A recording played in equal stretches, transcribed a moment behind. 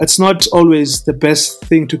it's not always the best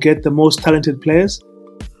thing to get the most talented players,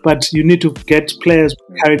 but you need to get players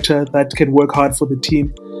with character that can work hard for the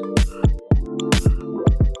team.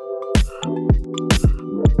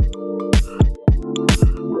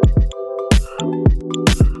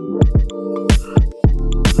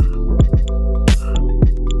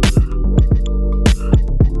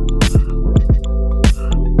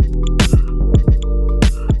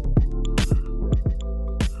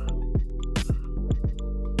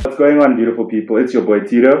 What's going on, beautiful people? It's your boy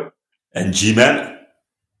Tito. And G-Man.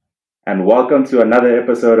 And welcome to another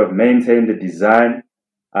episode of Maintain the Design.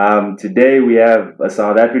 Today we have a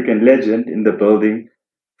South African legend in the building,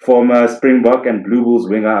 former Springbok and Blue Bulls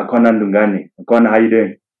winger, Akona Ndungane. Akona, how you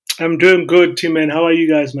doing? I'm doing good, T-Man. How are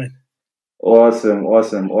you guys, man? Awesome.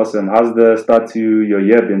 How's the start to your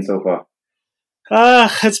year been so far?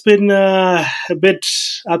 It's been a bit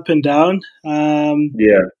up and down.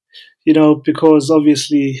 Because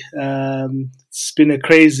obviously it's been a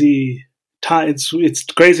crazy time. It's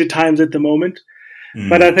crazy times at the moment.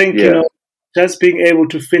 But I think, just being able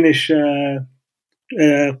to finish a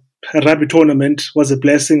rugby tournament was a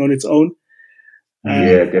blessing on its own.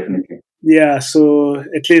 Definitely. Yeah, so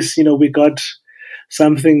at least, we got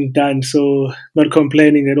something done. So not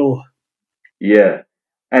complaining at all. Yeah.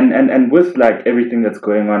 And with like everything that's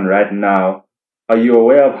going on right now, are you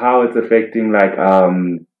aware of how it's affecting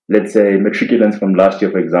let's say matriculants from last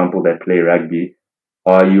year, for example, that play rugby?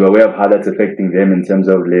 Are you aware of how that's affecting them in terms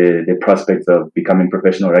of the prospects of becoming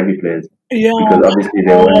professional rugby players? Yeah, because obviously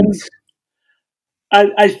they weren't.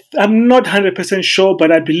 I'm not 100% sure,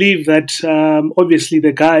 but I believe that obviously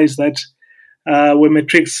the guys that were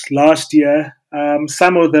matrics last year,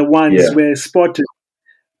 some of the ones were spotted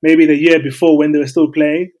maybe the year before when they were still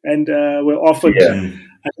playing and were offered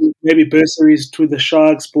I think maybe bursaries to the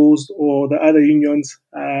Sharks, Bulls, or the other unions.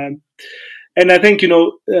 And I think,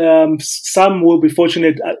 some will be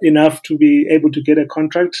fortunate enough to be able to get a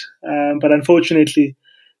contract. But unfortunately,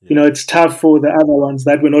 it's tough for the other ones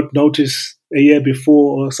that were not noticed a year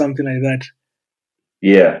before or something like that.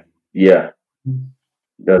 Yeah.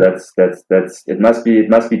 No, that's it must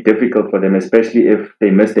be difficult for them, especially if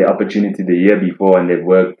they missed their opportunity the year before and they've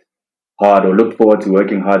worked hard or looked forward to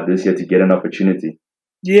working hard this year to get an opportunity.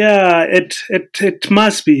 Yeah, it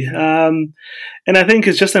must be. And I think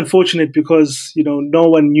it's just unfortunate because, no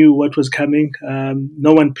one knew what was coming.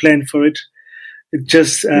 No one planned for it. It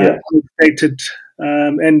just unexpected.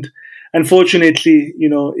 And unfortunately,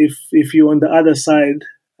 if you're on the other side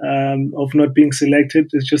of not being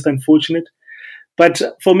selected, it's just unfortunate. But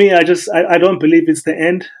for me, I don't believe it's the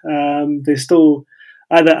end. There's still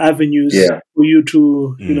other avenues for you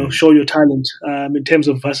to, show your talent in terms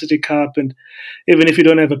of Varsity Cup. And even if you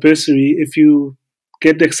don't have a bursary, if you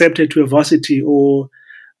get accepted to a varsity or,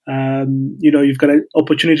 you've got an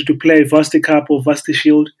opportunity to play Varsity Cup or Varsity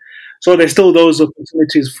Shield. So there's still those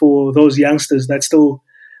opportunities for those youngsters that still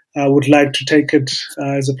would like to take it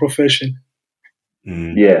as a profession.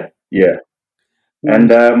 Yeah.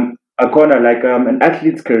 And Akona, an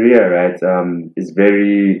athlete's career, right, is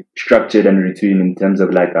very structured and routine in terms of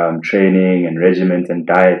training and regiment and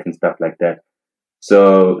diet and stuff like that.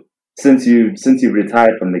 So since you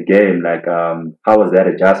retired from the game, how was that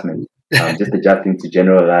adjustment? Just adjusting to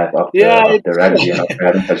general life after rugby and after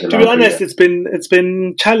having such a long To be honest, career. it's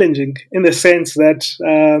been challenging in the sense that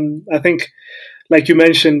I think, like you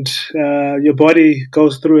mentioned, your body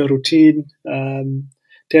goes through a routine in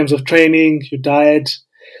terms of training, your diet.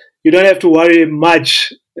 You don't have to worry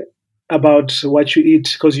much about what you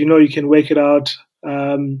eat because you can work it out,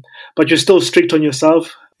 but you're still strict on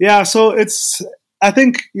yourself. Yeah, so I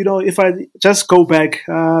think, if I just go back,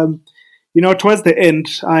 towards the end,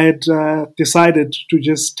 I had decided to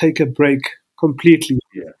just take a break completely.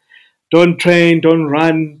 Yeah. Don't train, don't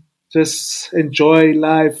run, just enjoy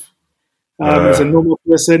life as a normal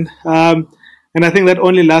person. And I think that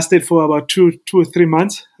only lasted for about 2 or 3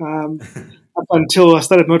 months. Up until I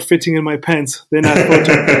started not fitting in my pants. Then I thought,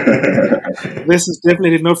 this is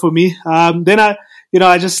definitely not for me. Then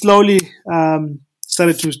I just slowly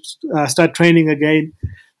started to start training again.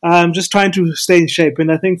 Just trying to stay in shape.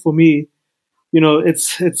 And I think for me,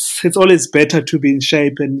 it's always better to be in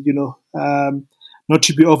shape and, not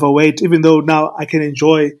to be overweight, even though now I can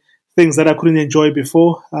enjoy things that I couldn't enjoy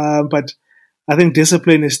before. But I think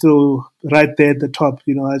discipline is still right there at the top.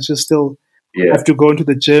 I just still have to go into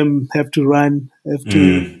the gym, have to run, have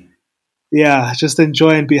to, just enjoy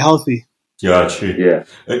and be healthy. Yeah, true. Yeah.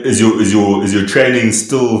 Is your training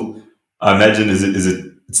still? I imagine is it?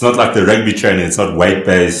 It's not like the rugby training. It's not weight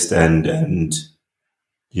based and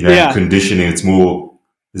conditioning. It's more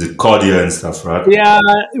Is it cardio and stuff, right? Yeah,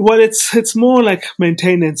 well, it's more like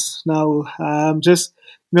maintenance now. Just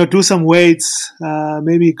do some weights.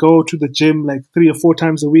 Maybe go to the gym like 3 or 4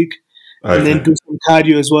 times a week, and then do some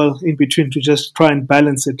cardio as well in between to just try and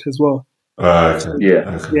balance it as well.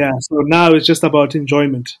 Yeah. So now it's just about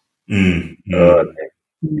enjoyment. Okay.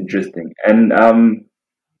 Interesting. And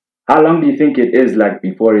how long do you think it is like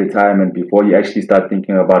before retirement, before you actually start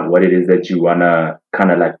thinking about what it is that you wanna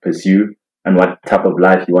kind of like pursue and what type of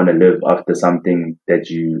life you want to live after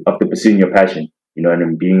after pursuing your passion,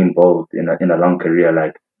 and being involved in a long career?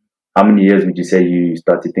 Like, how many years would you say you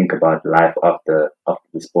start to think about life after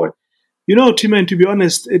the sport? Tim, to be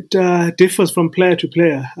honest, it differs from player to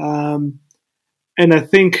player. And I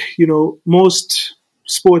think, most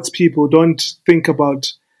sports people don't think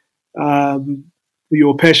about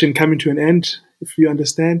your passion coming to an end, if you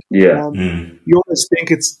understand. Yeah. You always think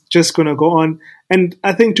it's just going to go on. And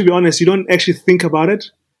I think, to be honest, you don't actually think about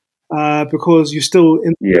it because you're still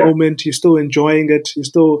in the moment, you're still enjoying it, you're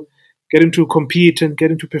still getting to compete and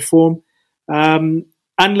getting to perform. But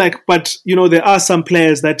there are some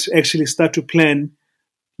players that actually start to plan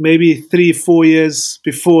maybe 3-4 years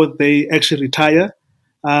before they actually retire.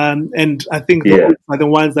 And I think those are the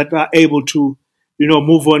ones that are able to,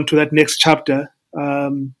 move on to that next chapter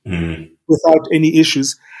without any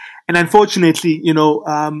issues. And unfortunately,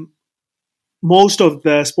 most of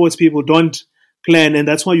the sports people don't plan, and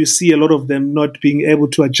that's why you see a lot of them not being able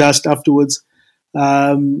to adjust afterwards,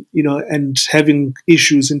 and having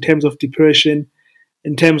issues in terms of depression,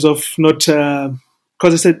 in terms of not,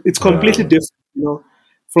 because I said it's completely different,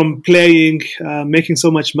 from playing, making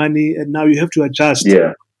so much money, and now you have to adjust.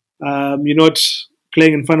 Yeah. You're not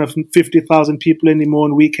playing in front of 50,000 people anymore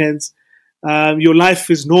on weekends. Your life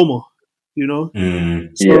is normal, So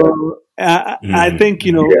I think,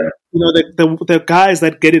 the guys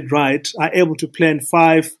that get it right are able to plan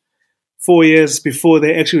 5-4 years before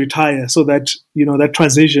they actually retire, so that that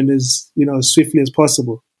transition is as swiftly as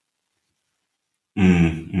possible.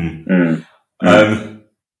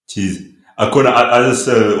 Geez, I just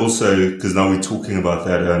also, because now we're talking about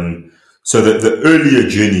that. So the earlier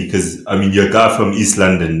journey, because you're a guy from East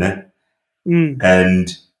London, né?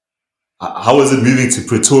 And how was it moving to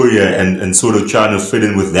Pretoria and sort of trying to fit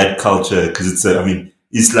in with that culture? Because it's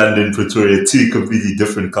East London, Pretoria, 2 completely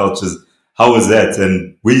different cultures. How was that?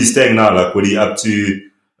 And where are you staying now? Like, what are you up to?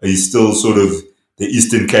 Are you still sort of the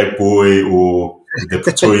Eastern Cape boy, or the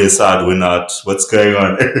Pretoria side went out? What's going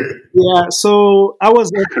on? Yeah, so I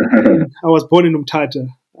was born in Umtata,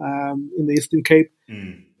 in the Eastern Cape.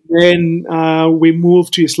 Then we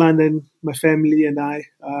moved to East London, my family and I.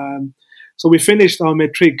 So we finished our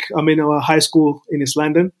our high school in East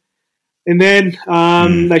London. And then,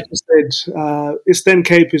 like you said, Eastern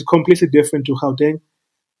Cape is completely different to Gauteng,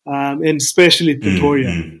 and especially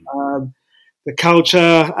Pretoria. The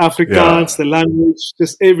culture, Afrikaans, the language,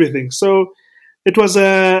 just everything. So it was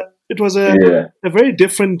a very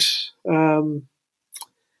different,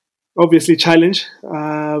 obviously, challenge.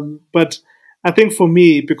 But I think for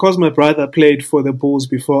me, because my brother played for the Bulls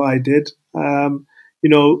before I did,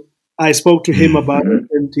 I spoke to him about it,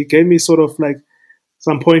 and he gave me sort of like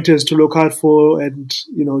some pointers to look out for, and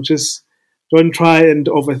just don't try and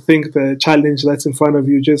overthink the challenge that's in front of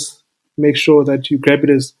you. Just make sure that you grab it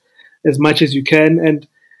as much as you can, and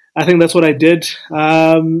I think that's what I did.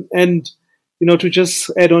 And to just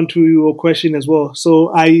add on to your question as well,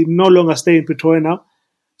 so I no longer stay in Pretoria now.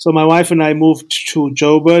 So my wife and I moved to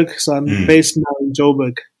Joburg, so I'm based now in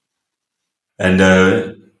Joburg. And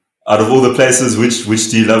out of all the places, which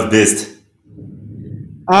do you love best?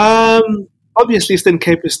 Obviously, Eastern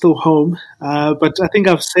Cape is still home, but I think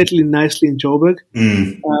I've settled in nicely in Joburg.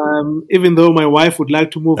 Even though my wife would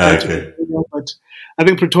like to move back to Pretoria, but I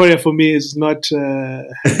think Pretoria for me is not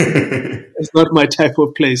it's not my type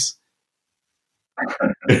of place.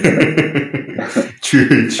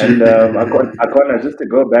 True. And Akona, just to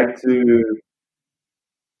go back to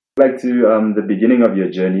the beginning of your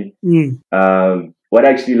journey, what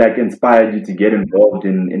actually inspired you to get involved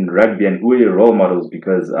in rugby, and who are your role models?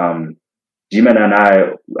 Because G-Man and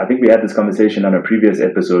I think we had this conversation on a previous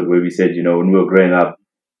episode where we said, when we were growing up,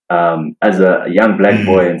 as a young black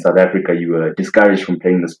boy in South Africa, you were discouraged from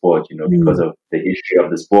playing the sport, because of the history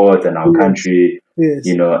of the sport and our country,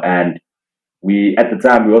 and we, at the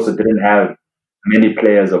time, we also didn't have many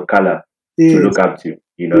players of color to look up to.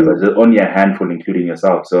 It was only a handful, including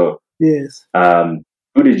yourself. So,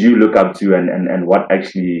 who did you look up to, and what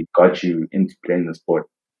actually got you into playing the sport?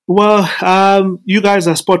 Well, you guys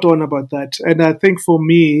are spot on about that. And I think for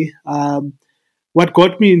me, what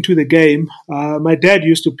got me into the game, my dad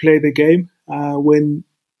used to play the game when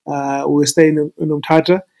we were staying in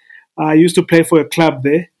Umtata. I used to play for a club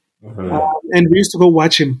there. And we used to go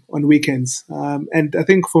watch him on weekends. And I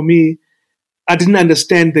think for me, I didn't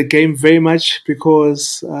understand the game very much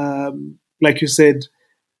because, like you said,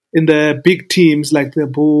 in the big teams like the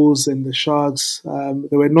Bulls and the Sharks,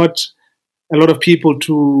 there were not a lot of people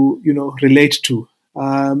to, relate to.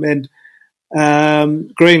 And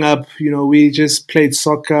growing up, we just played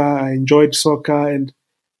soccer. I enjoyed soccer. And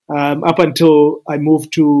up until I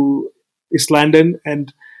moved to East London,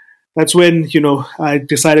 and that's when, I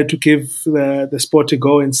decided to give the sport a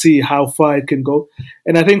go and see how far it can go.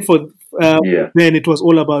 And I think for then it was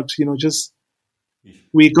all about, just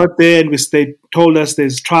we got there and they told us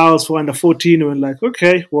there's trials for under 14. And we're like,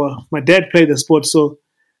 okay, well, my dad played the sport, so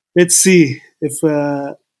let's see if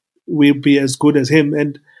we'll be as good as him.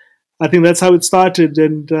 And I think that's how it started.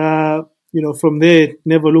 And, from there,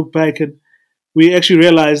 never looked back. And we actually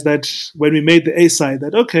realized that when we made the A side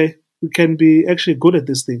that, okay, we can be actually good at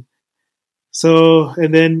this thing. So,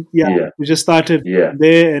 and then, we just started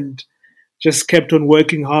there and just kept on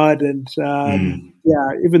working hard. And,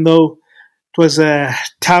 even though it was a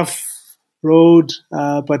tough road,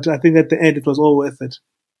 but I think at the end it was all worth it.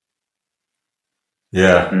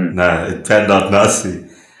 Yeah, it panned out nicely.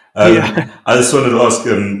 I just wanted to ask,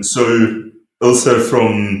 so also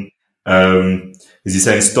from, as you're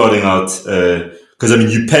saying, starting out,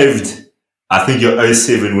 because you paved, I think your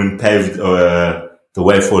 07 win paved the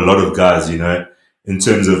way for a lot of guys, in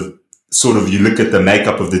terms of sort of you look at the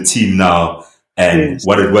makeup of the team now and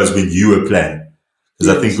what it was when you were playing.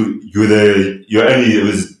 Because I think it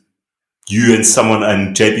was you and someone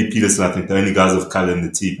and JP Peterson, I think the only guys of colour in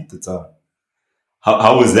the team at the time.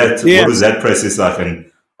 How was that? Yeah. What was that process like?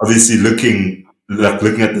 And obviously looking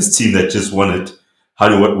at this team that just won it,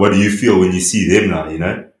 what do you feel when you see them now,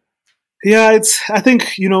 Yeah, I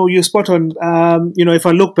think, you're spot on. If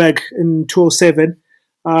I look back in 2007,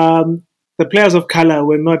 the players of colour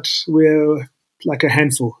were like a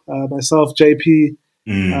handful. Myself, JP,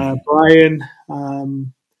 Brian,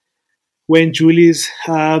 Wayne Julius.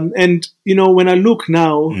 And, when I look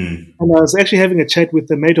now, and I was actually having a chat with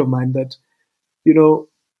a mate of mine that,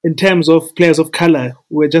 in terms of players of colour,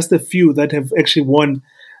 we're just a few that have actually won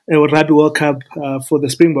a Rugby World Cup for the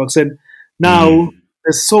Springboks. And now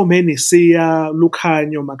there's so many, Sia,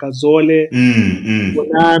 Lukhanyo, Makazole,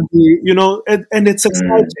 and it's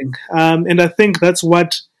exciting. And I think that's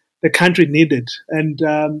what the country needed. And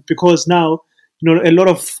because now, a lot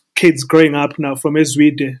of kids growing up now from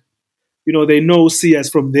Ezwide, they know Sia's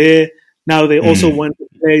from there. Now they also want to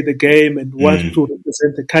play the game and want to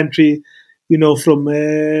represent the country, from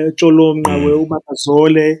Cholomna,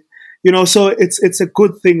 Makazole. So it's a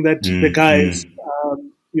good thing that the guys,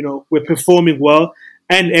 were performing well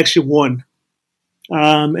and actually won.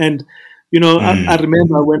 And I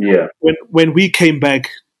remember when we came back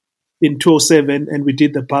in 2007 and we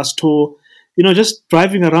did the bus tour, just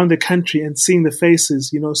driving around the country and seeing the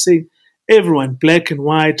faces, seeing everyone, black and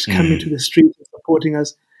white, coming to the street and supporting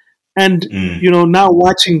us. And, now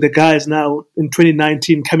watching the guys now in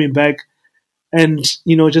 2019 coming back and,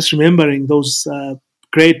 just remembering those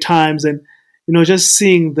great times and, just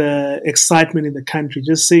seeing the excitement in the country,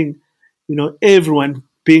 just seeing, everyone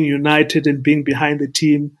being united and being behind the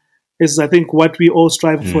team is, I think, what we all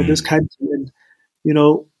strive for this country. And,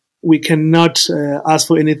 we cannot ask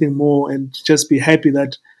for anything more and just be happy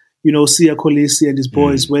that, Siya Kolisi and his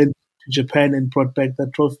boys went to Japan and brought back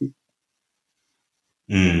that trophy.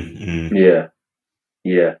 Yeah.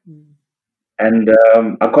 And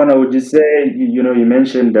Akona, would you say, you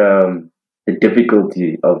mentioned the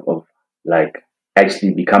difficulty of like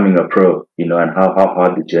actually becoming a pro, and how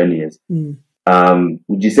hard the journey is.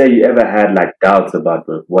 Would you say you ever had like doubts about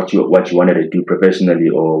what you wanted to do professionally,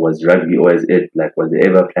 or was rugby always it? Like, was there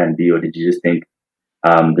ever plan B, or did you just think,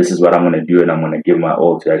 this is what I'm going to do and I'm going to give my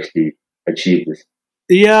all to actually achieve this?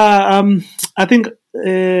 Yeah, I think,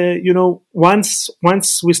 once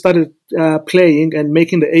we started playing and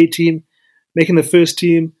making the A team, making the first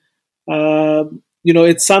team,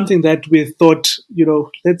 it's something that we thought,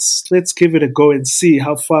 let's give it a go and see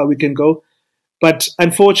how far we can go. But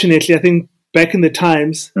unfortunately, I think back in the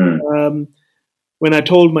times, when I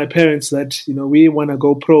told my parents that, we want to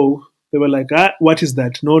go pro, they were like, what is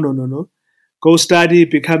that? No. Go study,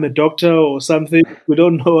 become a doctor or something. We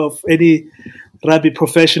don't know of any rugby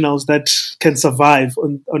professionals that can survive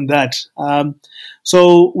on that.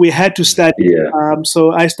 So we had to study.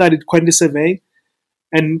 So I studied quantity surveying.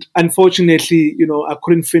 And unfortunately, I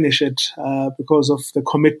couldn't finish it because of the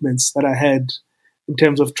commitments that I had in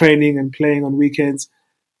terms of training and playing on weekends.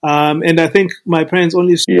 And I think my parents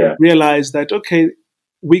only realized that, okay,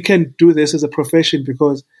 we can do this as a profession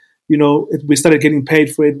because, we started getting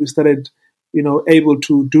paid for it. We started, able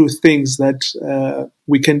to do things that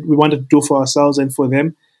we wanted to do for ourselves and for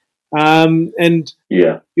them. And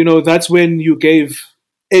that's when you gave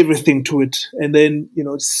everything to it, and then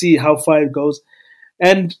see how far it goes.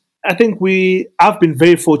 And I think I've been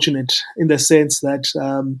very fortunate in the sense that,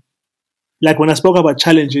 like when I spoke about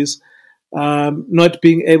challenges, not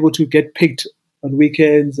being able to get picked on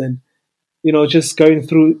weekends, and just going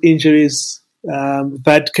through injuries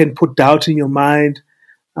that can put doubt in your mind,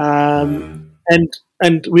 and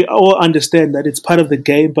we all understand that it's part of the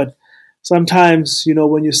game, but sometimes,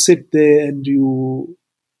 when you sit there and you're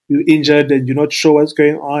injured and you're not sure what's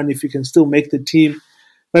going on, if you can still make the team,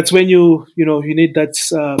 that's when you need that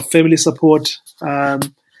family support,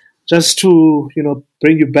 just to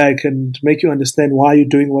bring you back and make you understand why you're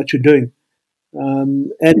doing what you're doing.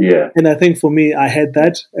 And I think for me, I had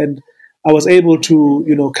that, and I was able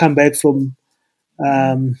to come back from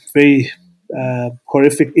very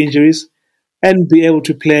horrific injuries and be able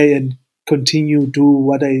to play and continue do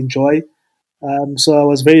what I enjoy. So I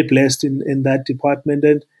was very blessed in that department.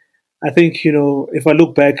 And I think, if I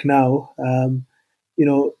look back now,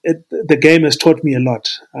 the game has taught me a lot,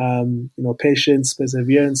 patience,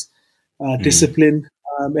 perseverance, discipline.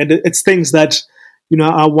 And it's things that,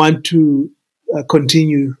 I want to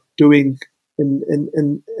continue doing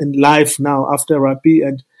in life now after rugby,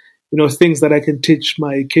 and, things that I can teach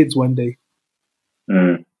my kids one day.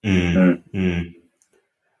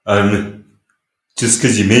 Just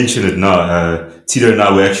because you mentioned it now, Tito and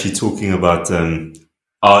I were actually talking about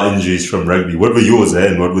our injuries from rugby. What were yours,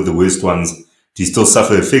 and what were the worst ones? Do you still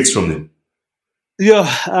suffer effects from them? Yeah,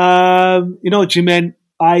 G-Man,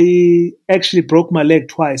 I actually broke my leg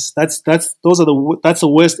twice. That's the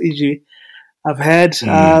worst injury I've had.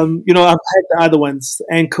 I've had the other ones: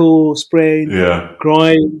 ankle sprain,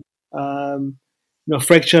 groin,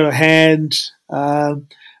 fracture of hand.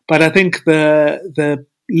 But I think the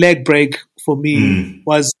leg break for me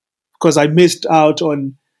was because I missed out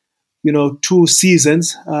on 2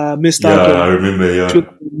 seasons. Missed out on I remember,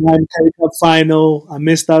 2009 Currie Cup final. I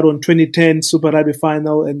missed out on 2010 Super Rugby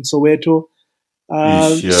final in Soweto.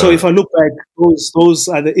 So if I look back, those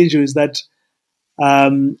are the injuries that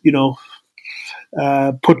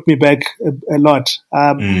put me back a lot.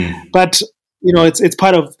 But it's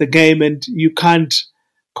part of the game, and you can't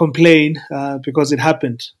complain because it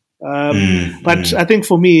happened. But I think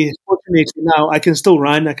for me, fortunately now, I can still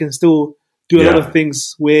run. I can still do a lot of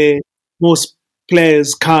things where most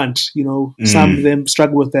players can't. Some of them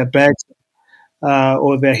struggle with their backs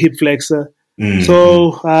or their hip flexor.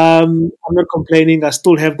 So I'm not complaining. I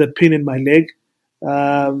still have the pin in my leg.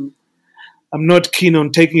 I'm not keen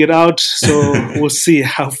on taking it out, so we'll see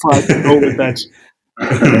how far I can go with that.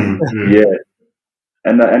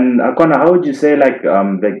 And Akona, how would you say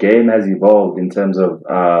the game has evolved in terms of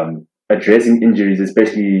addressing injuries,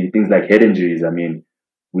 especially things like head injuries? I mean,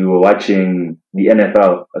 we were watching the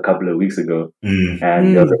NFL a couple of weeks ago,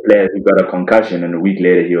 and there was a player who got a concussion, and a week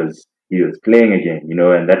later he was playing again.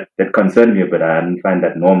 And that concerned me a bit. I didn't find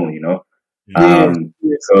that normal.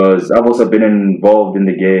 Because I've also been involved in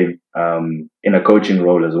the game in a coaching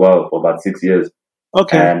role as well for about 6 years.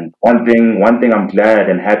 Okay. And one thing I'm glad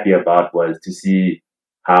and happy about was to see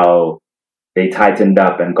how they tightened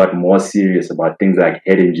up and got more serious about things like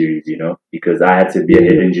head injuries, because I had severe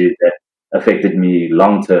head injuries that affected me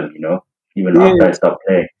long term, even after I stopped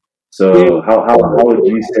playing. So how would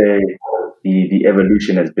you say the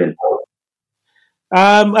evolution has been?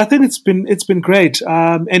 I think it's been great,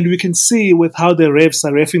 and we can see with how the refs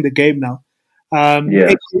are reffing the game now.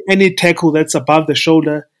 Any tackle that's above the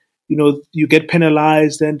shoulder, you get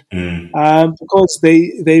penalized, and because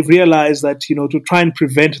they realize that to try and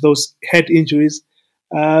prevent those head injuries,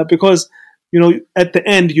 because at the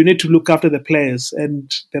end you need to look after the players and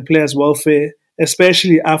the players' welfare,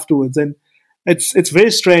 especially afterwards. And it's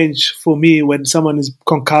very strange for me when someone is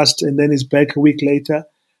concussed and then is back a week later.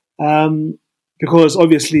 Because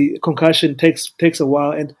obviously concussion takes a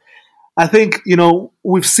while, and I think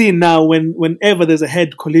we've seen now whenever there's a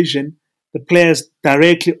head collision, the player's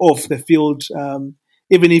directly off the field.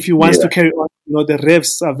 Even if he wants to carry on, the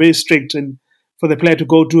refs are very strict, and for the player to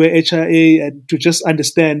go do a HIA and to just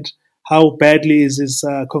understand how badly is his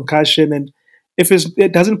concussion, and if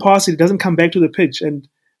it doesn't pass, it doesn't come back to the pitch, and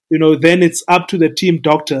then it's up to the team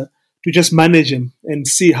doctor to just manage him and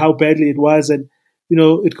see how badly it was, and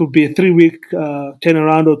it could be a 3-week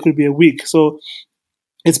turnaround, or it could be a week. So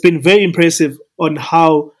it's been very impressive on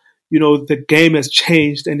how, the game has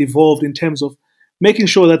changed and evolved in terms of making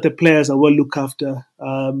sure that the players are well looked after,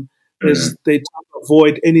 as they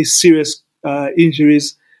avoid any serious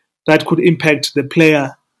injuries that could impact the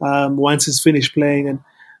player once he's finished playing. And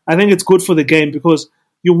I think it's good for the game because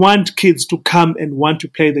you want kids to come and want to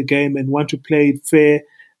play the game and want to play it fair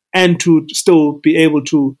and to still be able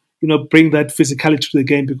to, bring that physicality to the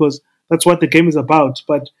game because that's what the game is about.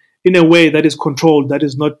 But in a way that is controlled, that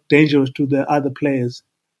is not dangerous to the other players.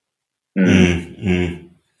 Mm-hmm.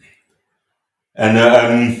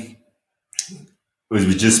 And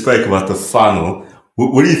we just spoke about the final.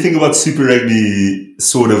 What do you think about Super Rugby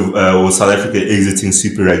or South Africa exiting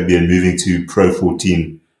Super Rugby and moving to Pro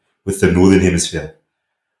 14 with the Northern Hemisphere?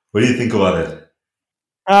 What do you think about it?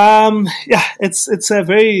 It's a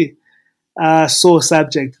very sore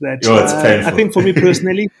subject that it's painful. I think for me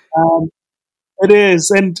personally, it is.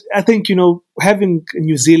 And I think, having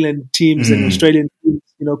New Zealand teams and Australian teams,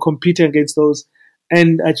 competing against those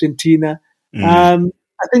and Argentina, I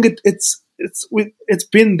think it's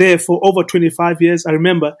been there for over 25 years. I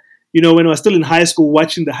remember, when I was still in high school,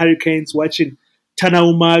 watching the Hurricanes, watching Tana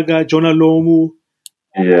Umaga, Jonah Lomu,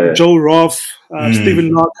 Joe Roth,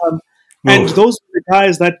 Stephen Larkham. And those were the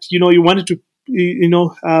guys that, you wanted to,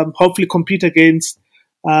 hopefully compete against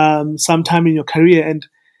sometime in your career. And,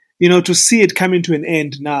 to see it coming to an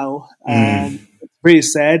end now, it's very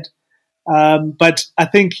sad. But I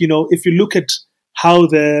think, if you look at how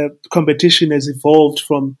the competition has evolved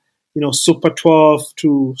from, Super 12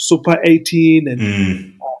 to Super 18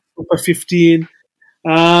 and Super 15,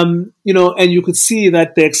 and you could see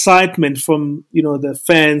that the excitement from, the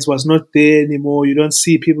fans was not there anymore. You don't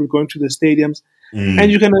see people going to the stadiums.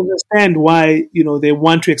 And you can understand why, they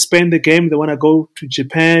want to expand the game. They want to go to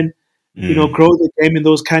Japan, grow the game in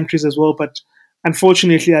those countries as well. But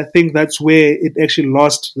unfortunately, I think that's where it actually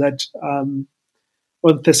lost that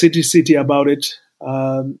authenticity about it.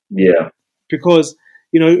 Because,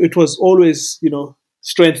 it was always,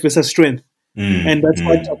 strength versus strength. And that's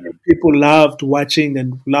what I think people loved watching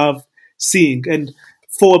and loved seeing. And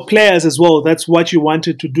for players as well, that's what you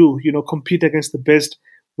wanted to do, compete against the best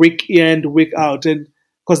week in, week out. And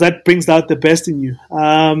because that brings out the best in you.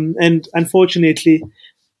 And unfortunately,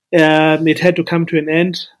 it had to come to an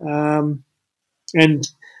end. And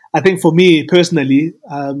I think for me personally,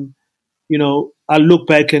 I'll look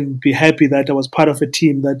back and be happy that I was part of a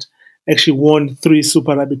team that actually won 3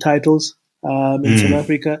 Super Rugby titles in South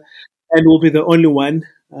Africa, and will be the only one.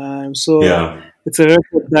 It's a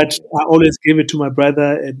record that I always give it to my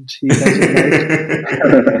brother, and he doesn't like.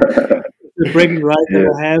 It's a bragging right that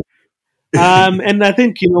I have. And I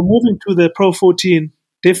think, moving to the Pro 14,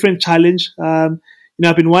 different challenge. I've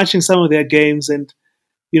been watching some of their games, and,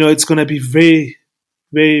 it's going to be very,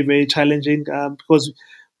 very, very challenging because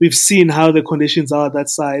we've seen how the conditions are that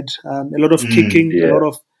side. A lot of kicking, a lot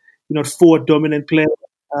of, forward dominant players.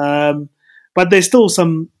 But there's still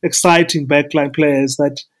some exciting backline players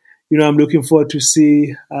that, I'm looking forward to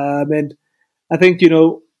see. And I think,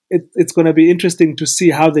 it's going to be interesting to see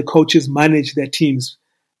how the coaches manage their teams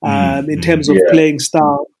in terms of playing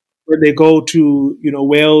style when they go to,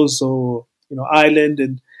 Wales or, Ireland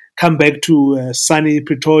and come back to sunny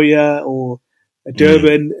Pretoria or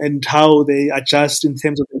Durban and how they adjust in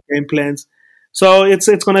terms of their game plans. So it's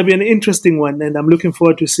going to be an interesting one, and I'm looking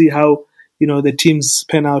forward to see how, the teams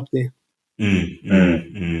pan out there. And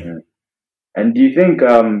do you think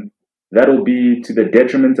that'll be to the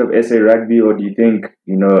detriment of SA Rugby, or do you think,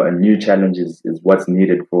 a new challenge is what's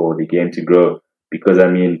needed for the game to grow? Because,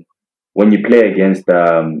 when you play against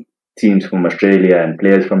teams from Australia and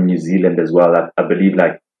players from New Zealand as well, I believe,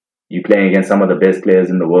 you're playing against some of the best players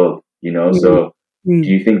in the world, So do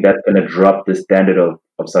you think that's going to drop the standard of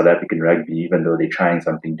South African rugby, even though they're trying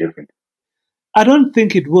something different? I don't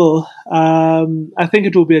think it will. I think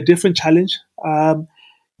it will be a different challenge.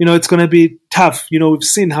 It's going to be tough. We've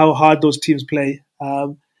seen how hard those teams play.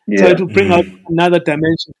 So it will bring out another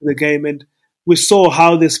dimension to the game. And we saw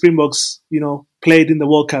how the Springboks, played in the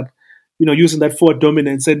World Cup, using that forward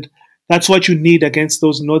dominance. And that's what you need against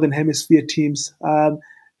those Northern Hemisphere teams.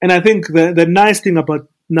 And I think the nice thing about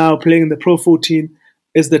now playing in the Pro 14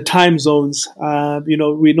 is the time zones.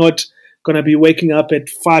 We're not going to be waking up at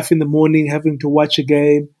 5 a.m, having to watch a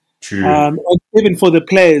game. True. And even for the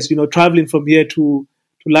players, traveling from here to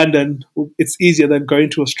London, it's easier than going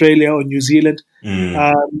to Australia or New Zealand.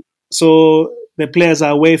 So the players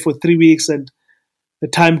are away for 3 weeks, and the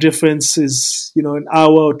time difference is, an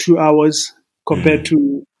hour or 2 hours compared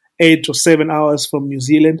to 8 or 7 hours from New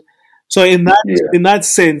Zealand. So in that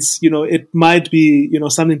sense, it might be,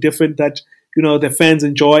 something different that, the fans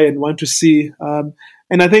enjoy and want to see.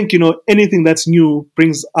 And I think, anything that's new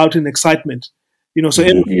brings out an excitement, so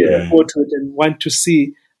everyone look forward to it and want to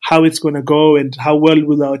see how it's going to go and how well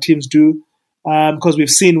will our teams do. because we've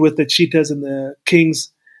seen with the Cheetahs and the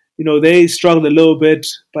Kings, they struggled a little bit,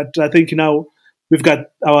 but I think we've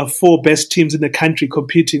got our 4 best teams in the country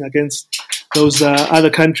competing against those other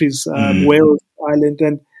countries, Wales, Ireland,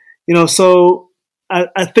 and so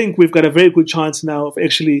I think we've got a very good chance now of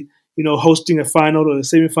actually hosting a final or a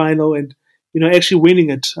semi-final and actually winning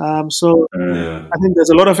it. So I think there's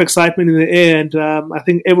a lot of excitement in the air, and I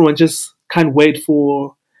think everyone just can't wait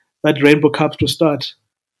for that Rainbow Cup to start.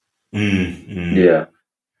 Yeah.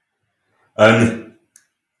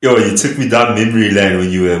 You took me down memory lane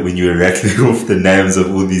when you were rattling off the names of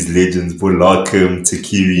all these legends: Larkham,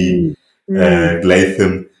 Takiri,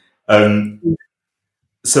 Latham.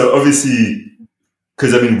 So obviously,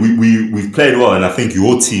 because we've played well, and I think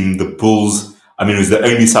your team, the Bulls, it was the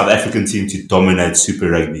only South African team to dominate Super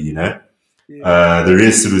Rugby. The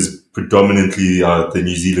rest, it was predominantly the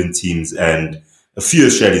New Zealand teams and a few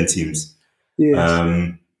Australian teams.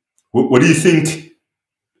 Yes. What do you think?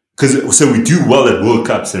 So we do well at World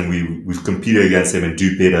Cups and we've competed against them and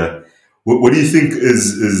do better. What do you think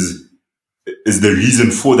is the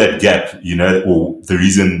reason for that gap? Or the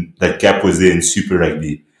reason that gap was there in Super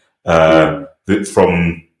Rugby from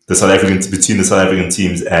the South African between the South African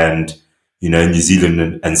teams and New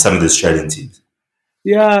Zealand and some of the Australian teams?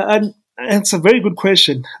 Yeah, and it's a very good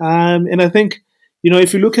question. And I think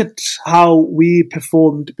if you look at how we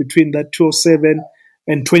performed between that 2007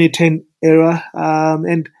 and 2010 era,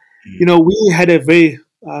 and we had a very,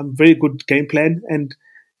 very good game plan, and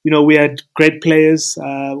we had great players.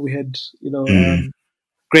 We had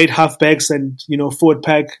great halfbacks and forward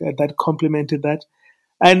pack that complemented that.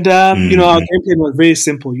 And our game plan was very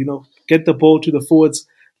simple. Get the ball to the forwards,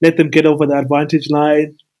 let them get over the advantage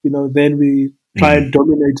line. Then we try and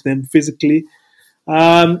dominate them physically.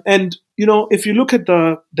 And if you look at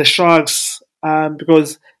the Sharks,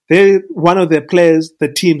 because they're one of the players,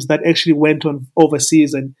 the teams that actually went on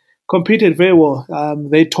overseas and competed very well.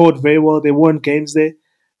 They taught very well. They won games there.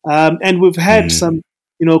 And we've had some,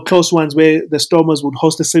 close ones where the Stormers would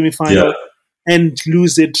host a semi-final and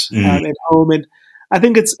lose it at home. And I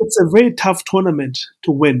think it's a very tough tournament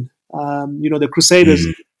to win. The Crusaders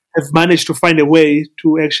have managed to find a way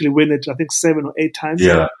to actually win it, I think 7 or 8 times,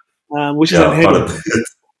 which is unheard of.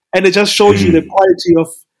 And it just shows you the quality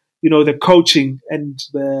of, the coaching and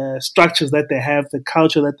the structures that they have, the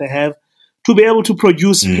culture that they have, to be able to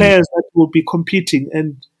produce players that will be competing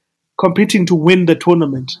to win the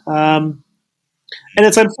tournament. And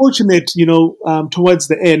it's unfortunate, towards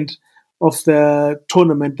the end of the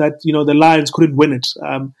tournament that, the Lions couldn't win it,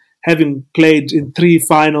 having played in 3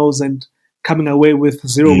 finals and coming away with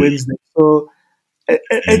 0 wins. So at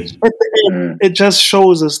the end, it just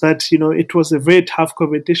shows us that, it was a very tough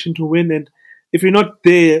competition to win. And if you're not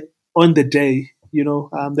there on the day,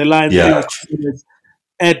 the Lions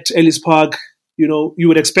at Ellis Park, you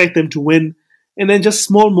would expect them to win. And then just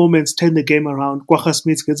small moments turn the game around. Kwagga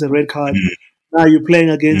Smith gets a red card. Now you're playing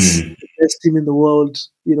against the best team in the world.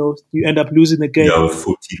 You end up losing the game.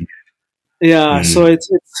 14. Yeah, so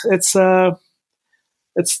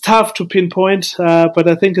it's tough to pinpoint, but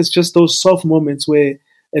I think it's just those soft moments where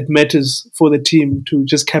it matters for the team to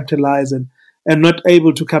just capitalize and not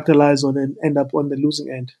able to capitalize on and end up on the losing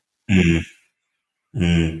end.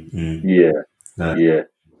 Yeah.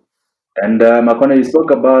 And Makona, you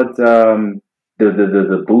spoke about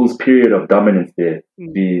the Bulls' period of dominance there,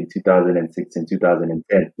 between 2006 and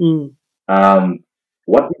 2010.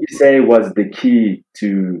 What would you say was the key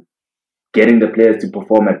to getting the players to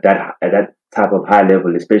perform at that type of high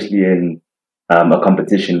level, especially in a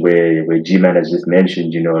competition where G-Man has just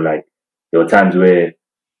mentioned, like there were times where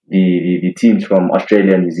the teams from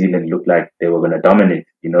Australia and New Zealand looked like they were going to dominate,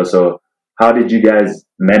 so how did you guys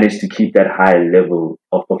manage to keep that high level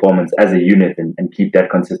of performance as a unit and keep that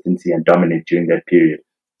consistency and dominate during that period?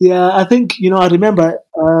 Yeah, I think, I remember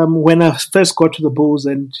when I first got to the Bulls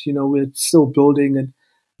and, we're still building. And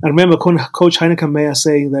I remember Coach Heineken Meyer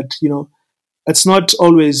saying that, it's not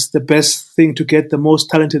always the best thing to get the most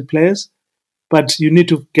talented players, but you need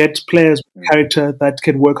to get players with character that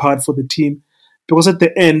can work hard for the team. Because at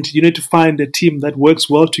the end, you need to find a team that works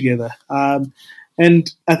well together.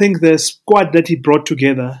 And I think the squad that he brought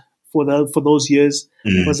together for those years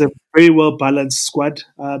was a very well balanced squad.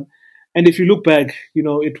 And if you look back,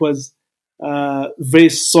 it was a very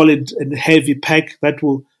solid and heavy pack that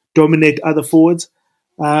will dominate other forwards.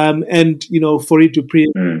 And for it to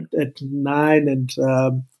pre at 9 and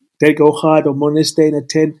Derek O'Hart or Monestein at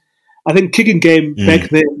 10, I think kicking game back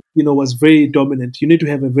then, was very dominant. You need to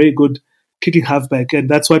have a very good kicking halfback, and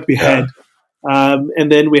that's what we had.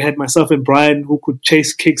 And then we had myself and Brian who could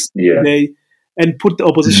chase kicks today and put the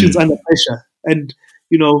oppositions under pressure. And,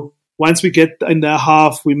 once we get in the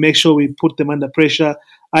half, we make sure we put them under pressure,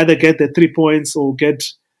 either get the 3 points or get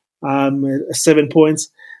 7 points.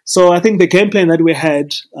 So I think the game plan that we had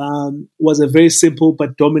was a very simple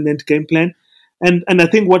but dominant game plan. And I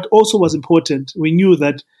think what also was important, we knew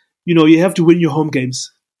that, you have to win your home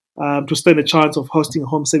games to stand a chance of hosting a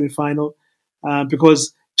home semi-final,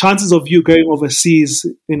 because chances of you going overseas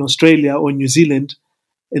in Australia or New Zealand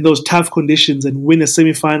in those tough conditions and win a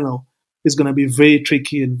semi-final is going to be very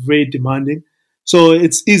tricky and very demanding. So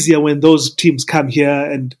it's easier when those teams come here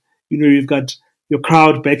and, you've got your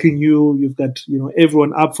crowd backing you, you've got,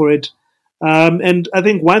 everyone up for it. And I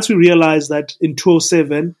think once we realized that in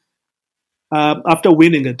 2007, after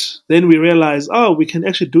winning it, then we realized, we can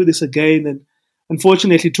actually do this again. And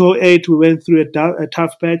unfortunately, 2008, we went through a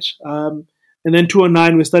tough patch. And then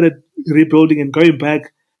 2009, we started rebuilding and going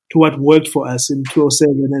back to what worked for us in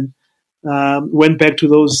 2007 and went back to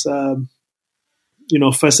those,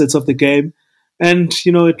 facets of the game. And,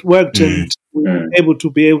 it worked and we were able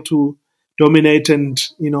to dominate and,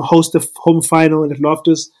 host the home final at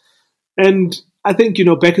Loftus. And I think,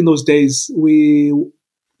 back in those days, we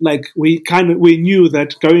knew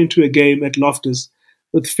that going to a game at Loftus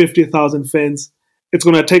with 50,000 fans, it's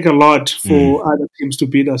going to take a lot for other teams to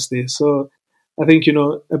beat us there. So I think,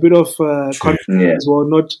 a bit of confidence as well,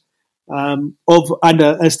 not of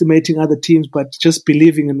underestimating other teams, but just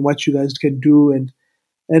believing in what you guys can do.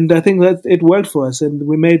 And I think that it worked for us, and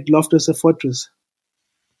we made Loftus a fortress.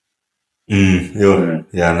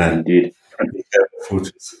 Indeed.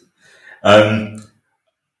 Fortress.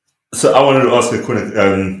 So I wanted to ask a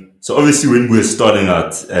question. So obviously, when we're starting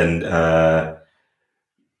out, and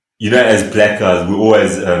as black guys, we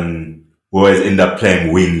always end up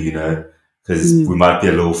playing wing, because we might be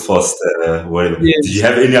a little faster, whatever. Yes. Did you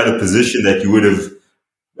have any other position that you would have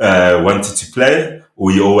wanted to play, or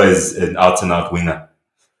were you always an out-and-out winger?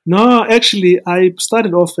 No, actually, I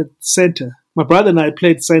started off at center. My brother and I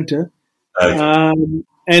played center. Okay.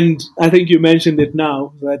 And I think you mentioned it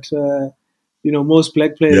now that, most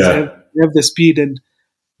black players have the speed and,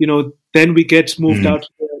 then we get moved out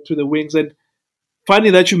to the wings. And funny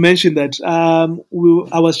that you mentioned that.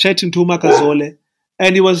 I was chatting to Makazole,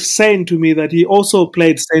 and he was saying to me that he also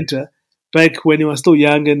played center back when he was still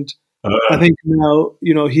young. And I think now,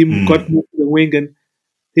 he got moved to the wing, and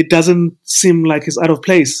it doesn't seem like he's out of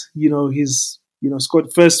place. He's,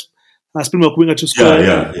 scored first Springbok winger to score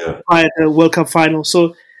at the World Cup final.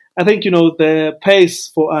 So I think, the pace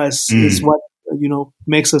for us is what,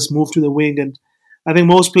 makes us move to the wing. And I think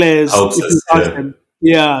most players,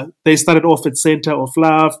 they started off at center or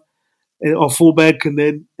fluff or fullback and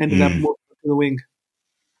then ended up moving to the wing.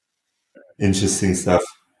 Interesting stuff.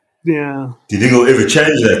 Yeah. Do you think it'll ever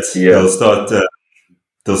change that? Yeah.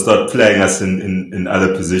 They'll start playing us in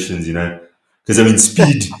other positions, because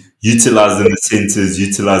speed utilized in the centers,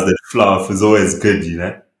 utilized at fluff is always good,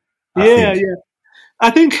 I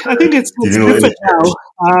think it's different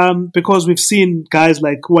now because we've seen guys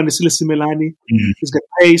like Wanisile Simelane. He's got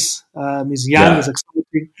pace. He's young. He's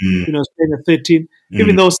exciting. He's playing at 13.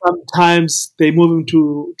 Even though sometimes they move him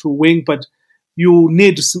to wing, but you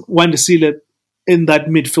need Wanisile in that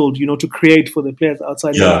midfield, to create for the players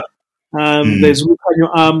outside. Yeah. There's Luke on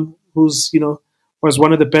your arm, who's was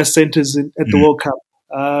one of the best centers at the World Cup.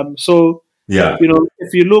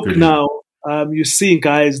 If you look now, you're seeing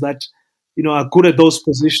guys that are good at those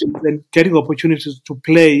positions and getting opportunities to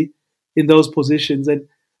play in those positions. And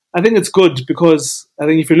I think it's good because I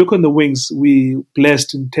think if you look on the wings, we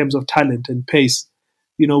blessed in terms of talent and pace.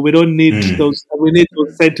 We don't need those. We need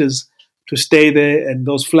those centers to stay there and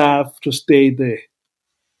those fluff to stay there.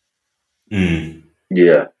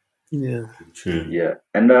 Yeah. Yeah. True. Yeah.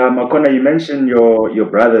 And Makona, you mentioned your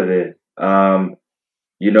brother there.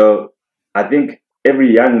 I think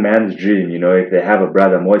every young man's dream, if they have a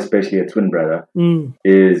brother, more especially a twin brother,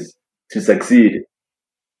 is to succeed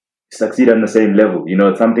on the same level.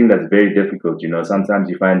 It's something that's very difficult. Sometimes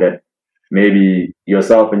you find that maybe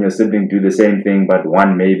yourself and your sibling do the same thing, but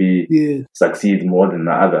one maybe succeeds more than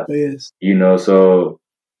the other. Yes. So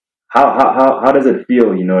how does it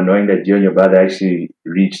feel, knowing that you and your brother actually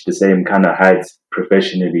reached the same kind of heights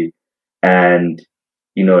professionally, and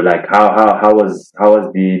how was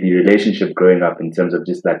the relationship growing up in terms of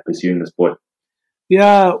just like pursuing the sport?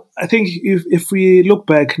 Yeah, I think if we look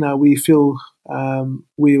back now, we feel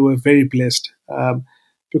we were very blessed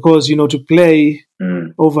because to play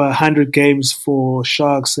over 100 games for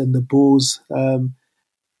Sharks and the Bulls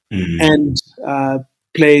and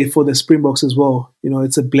play for the Springboks as well.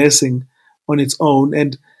 It's a blessing on its own.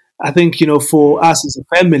 And I think, for us as a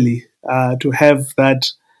family to have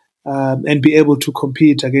that and be able to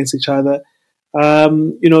compete against each other,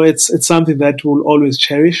 It's something that we'll always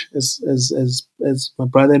cherish as my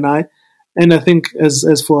brother and I, and I think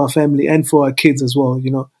as for our family and for our kids as well.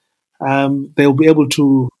 They'll be able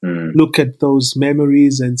to look at those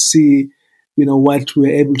memories and see, what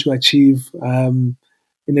we're able to achieve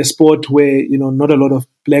in a sport where not a lot of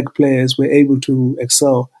black players were able to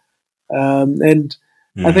excel. And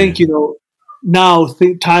I think now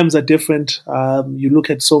times are different. You look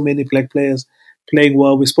at so many black players playing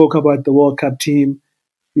well. We spoke about the World Cup team,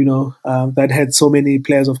 that had so many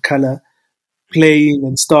players of color playing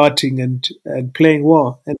and starting and playing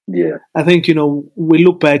well. And I think, we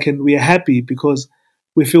look back and we are happy because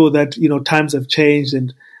we feel that, times have changed.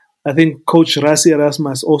 And I think Coach Rassie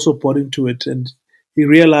Erasmus also bought into it. And he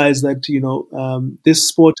realized that, this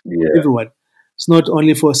sport is for everyone. It's not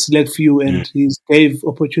only for a select few. And he gave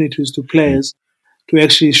opportunities to players to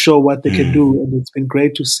actually show what they can do. And it's been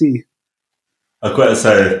great to see.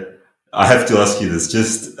 So I have to ask you this,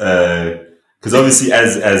 just because obviously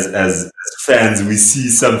as fans we see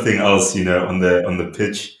something else, on the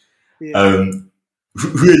pitch. Yeah.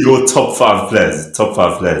 Who are your top five players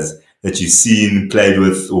that you've seen, played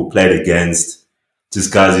with, or played against?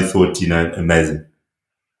 Just guys you thought, amazing.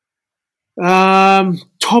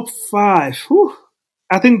 Top five. Whew.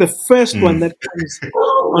 I think the first one that comes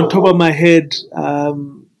on top of my head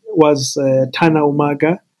was Tana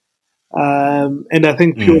Umaga. And I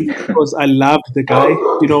think purely because I loved the guy,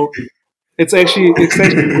 it's actually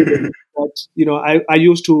that, I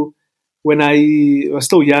used to, when I was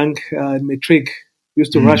still young, in matric,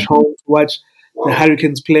 used to rush home to watch the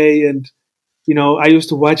Hurricanes play. And, I used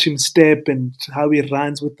to watch him step and how he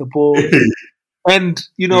runs with the ball. And,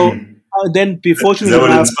 then be fortunate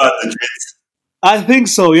enough. I think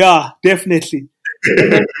so, yeah, definitely.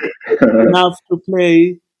 Enough to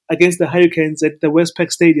play against the Hurricanes at the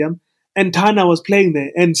Westpac Stadium. And Tana was playing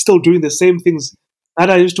there and still doing the same things that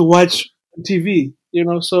I used to watch on TV,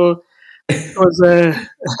 so it was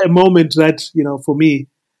a moment that, for me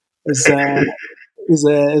is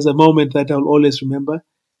a moment that I'll always remember.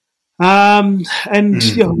 And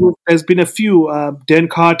there's been a few. Dan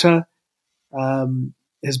Carter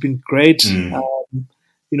has been great.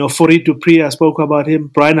 Fourie du Preez, I spoke about him.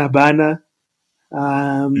 Brian Habana.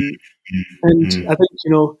 And I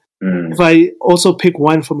think, if I also pick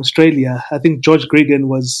one from Australia, I think George Gregan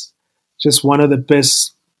was just one of the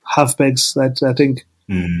best halfbacks that I think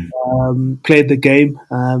played the game.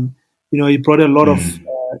 He brought a lot of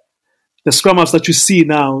the scrum halves that you see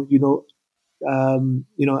now.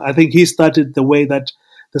 I think he started the way that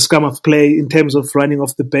the scrum half play in terms of running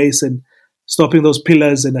off the base and stopping those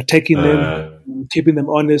pillars and attacking them, and keeping them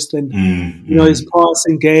honest, and his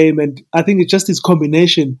passing game. And I think it's just his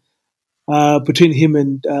combination. Between him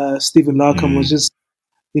and Stephen Larkham was just,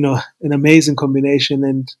 an amazing combination.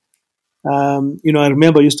 And, I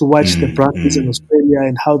remember I used to watch the Brumbies in Australia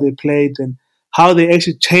and how they played and how they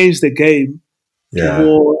actually changed the game to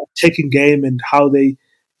more attacking game, and how they,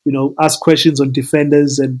 ask questions on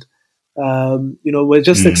defenders. And, we're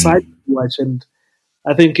just excited to watch. And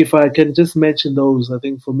I think if I can just mention those, I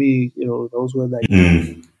think for me, those were like.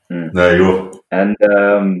 There you go. And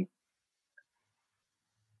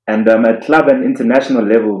at club and international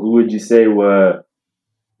level, who would you say were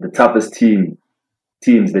the toughest teams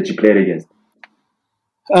that you played against?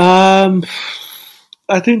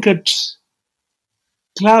 I think at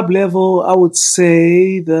club level, I would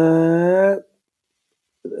say there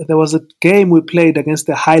was a game we played against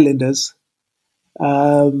the Highlanders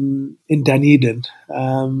in Dunedin,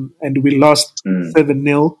 and we lost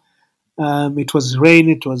 7-0. It was rain.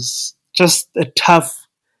 It was just a tough.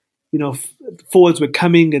 Forwards were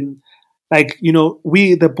coming, and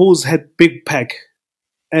the Bulls had big pack,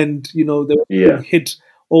 and they were hit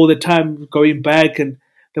all the time going back, and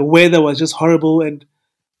the weather was just horrible. And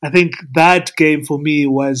I think that game for me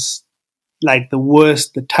was like the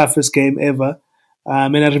worst, the toughest game ever.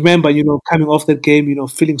 And I remember, coming off that game,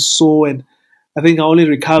 feeling sore, and I think I only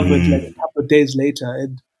recovered like a couple of days later,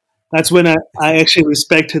 and that's when I actually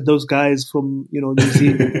respected those guys from New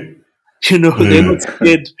Zealand. They're not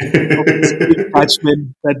scared of this big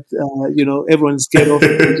Dutchman that, everyone's scared of.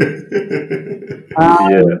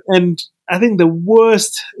 And I think the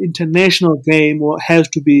worst international game has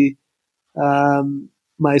to be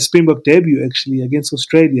my Springbok debut, actually, against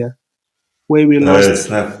Australia, where we lost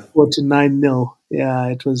 49-0. Yeah,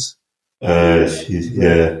 it was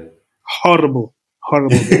horrible. Can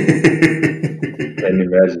you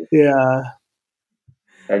imagine? Yeah.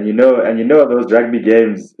 And those rugby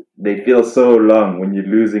games, they feel so long when you're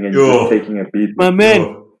losing and you're just taking a beat. My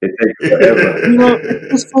man, It takes forever. It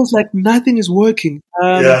just feels like nothing is working.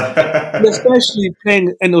 Especially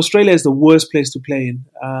playing, and Australia is the worst place to play in.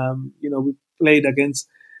 We played against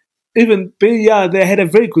they had a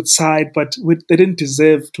very good side, but they didn't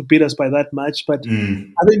deserve to beat us by that much. But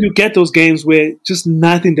I think you get those games where just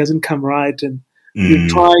nothing doesn't come right, and you're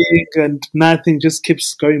trying, and nothing just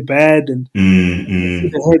keeps going bad, and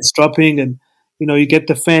the heads dropping, and you get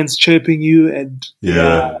the fans chirping you, and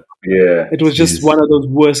it was just one of those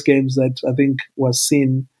worst games that I think was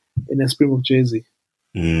seen in a Springbok jersey.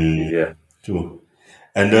 Yeah, sure.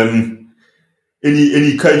 And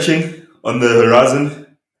any coaching on the horizon?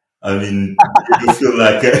 I mean, you feel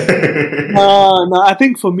like no. I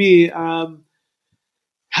think for me,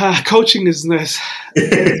 coaching is not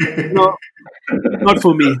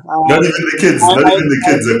for me. Not even the kids. Not even the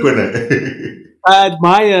kids are gonna. I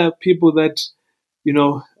admire people that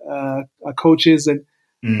are coaches, and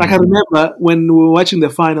like I remember when we were watching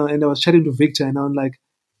the final, and I was chatting to Victor, and I was like,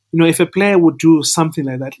 if a player would do something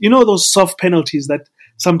like that, those soft penalties that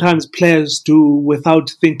sometimes players do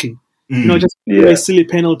without thinking. Just very silly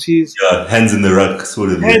penalties. Yeah, hands in the ruck, sort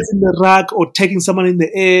of. Hands in the ruck, or taking someone in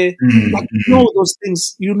the air. Those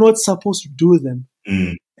things, you're not supposed to do them.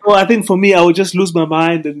 So I think for me, I would just lose my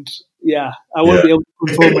mind, and I won't be able to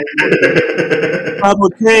control my emotions. I'm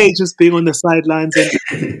okay just being on the sidelines.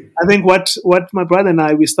 And I think what my brother and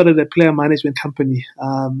I, we started a player management company.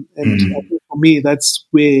 And I think for me, that's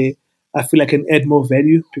where I feel I can add more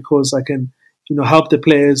value, because I can, help the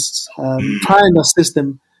players, try and assist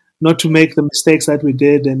them not to make the mistakes that we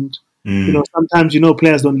did. And, sometimes,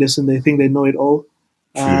 players don't listen. They think they know it all.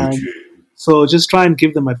 True. So just try and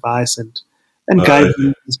give them advice and guide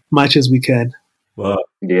them as much as we can. Wow.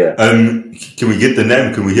 Yeah. Can we get the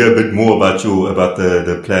name? Can we hear a bit more about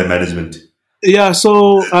the player management? Yeah.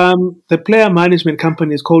 So the player management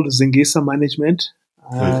company is called Zingisa Management.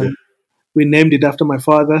 We named it after my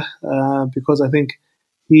father because I think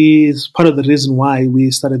he's part of the reason why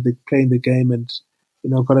we started playing the game and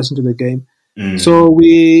got us into the game. So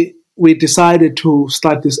we decided to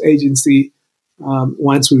start this agency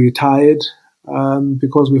once we retired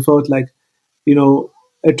because we felt like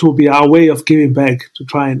it will be our way of giving back to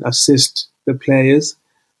try and assist the players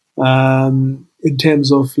in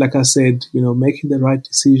terms of, like I said, making the right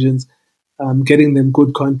decisions, getting them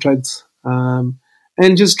good contracts,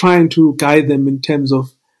 and just trying to guide them in terms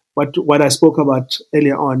of what I spoke about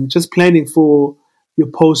earlier on, just planning for your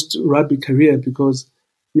post-rugby career, because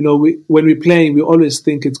when we're playing, we always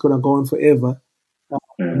think it's going to go on forever.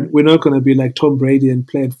 We're not going to be like Tom Brady and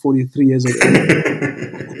play at 43 years of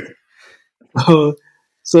age.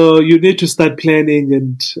 So you need to start planning,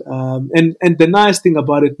 and the nice thing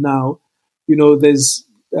about it now, there's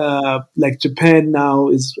like Japan now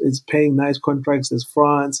is paying nice contracts. There's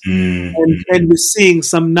France, and we're seeing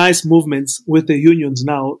some nice movements with the unions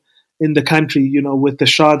now in the country. With the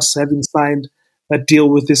Sharks having signed that deal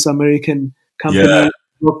with this American company,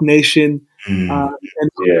 Rock Nation, and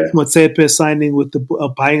Motsepe signing with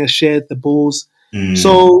buying a share at the Bulls.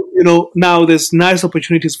 So now there's nice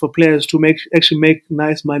opportunities for players to actually make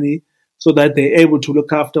nice money, so that they're able to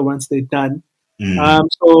look after once they're done.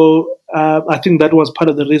 So I think that was part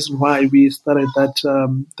of the reason why we started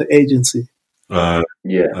the agency. Okay.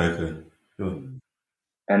 Sure.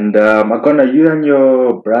 And Makona, you and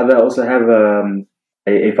your brother also have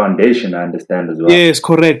a foundation, I understand, as well. Yes,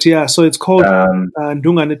 correct. Yeah, so it's called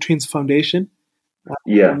Ndungane Twins Foundation.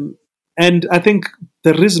 And I think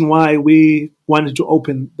the reason why we wanted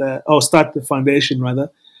to start the foundation rather,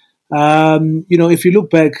 if you look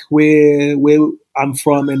back where I'm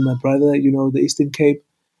from and my brother, the Eastern Cape,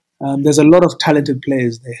 there's a lot of talented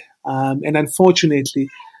players there. And unfortunately,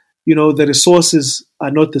 the resources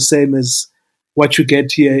are not the same as what you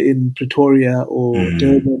get here in Pretoria or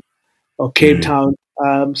Durban or Cape Town.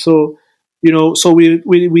 So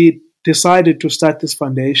we decided to start this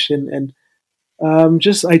foundation and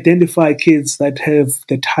just identify kids that have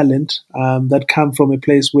the talent, that come from a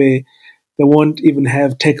place where they won't even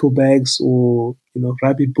have tackle bags or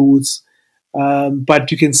rugby boots,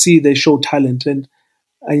 but you can see they show talent. And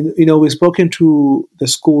we've spoken to the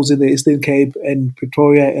schools in the Eastern Cape and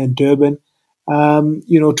Pretoria and Durban,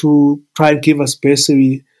 to try and give us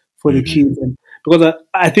bursary for the kids. And because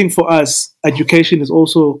I think for us, education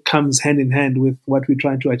also comes hand in hand with what we're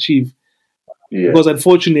trying to achieve. Yeah. Because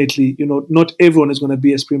unfortunately, not everyone is going to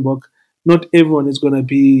be a Springbok. Not everyone is going to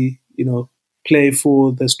be, play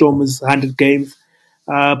for the Stormers 100 games.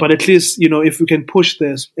 But at least, if we can push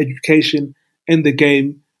this education in the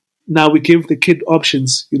game, now we give the kid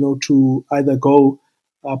options, to either go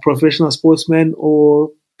professional sportsman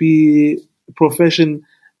or be a profession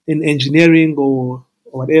in engineering or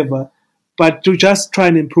or whatever, but to just try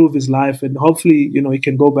and improve his life, and hopefully, he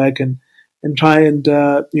can go back and try and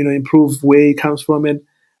improve where he comes from. And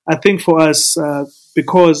I think for us,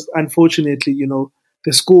 because unfortunately,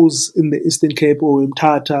 the schools in the Eastern Cape or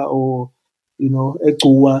Mthatha or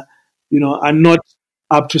Eguwa, are not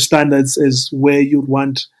up to standards as where you'd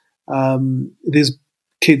want these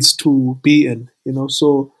kids to be in.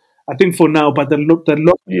 So I think for now, but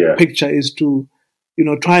the picture is to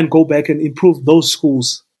try and go back and improve those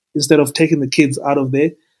schools instead of taking the kids out of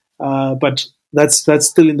there. But that's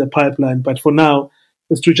still in the pipeline. But for now,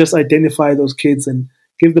 it's to just identify those kids and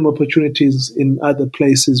give them opportunities in other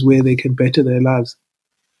places where they can better their lives.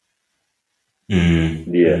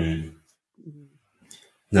 Yeah.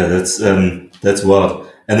 No, that's wild.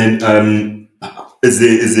 And then, is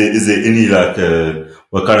there any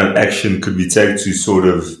what kind of action could we take to sort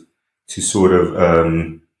of to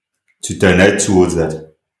donate towards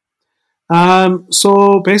that?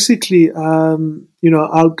 So basically,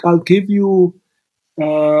 I'll give you.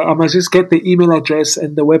 I must just get the email address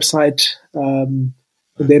and the website, and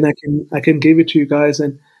then I can give it to you guys.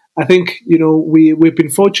 And I think we've been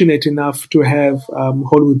fortunate enough to have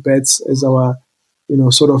Hollywood Bets as our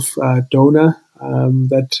sort of donor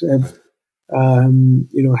that have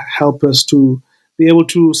help us to be able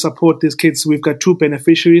to support these kids. We've got 2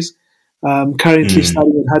 beneficiaries currently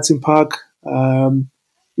studying at Hudson Park.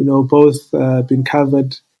 Both been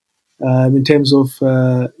covered in terms of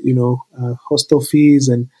hostel fees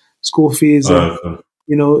and school fees.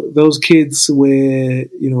 Those kids were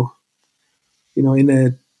in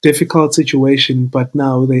a difficult situation, but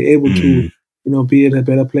now they're able to be in a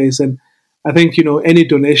better place. And I think any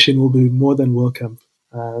donation will be more than welcome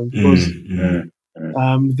because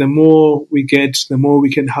the more we get, the more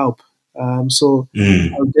we can help. So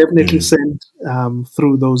I'll definitely send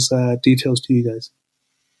through those details to you guys.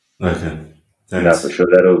 Okay. Thanks. Yeah, for sure.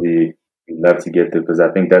 We'd love to get there because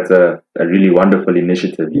I think that's a really wonderful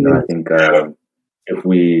initiative. I think if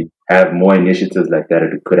we have more initiatives like that,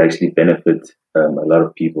 it could actually benefit a lot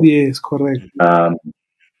of people. Yes, correct.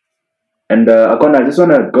 And Akona, I just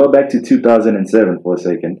want to go back to 2007 for a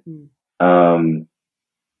second. On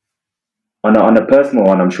a personal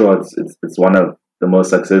one, I'm sure it's one of the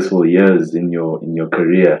most successful years in your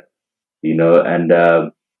career, and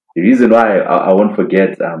the reason why I won't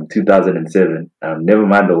forget 2007, never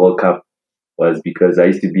mind the World Cup, was because I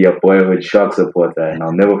used to be a boyhood Shark supporter, and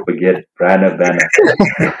I'll never forget Brian Abana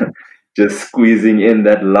just squeezing in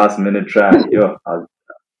that last minute try. I was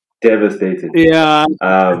devastated. Yeah.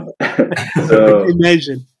 So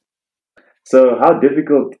imagine. So how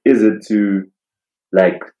difficult is it to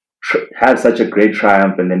have such a great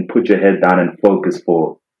triumph and then put your head down and focus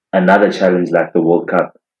for another challenge like the World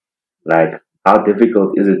Cup? How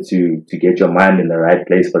difficult is it to get your mind in the right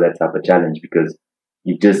place for that type of challenge? Because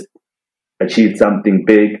you just achieved something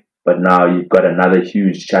big, but now you've got another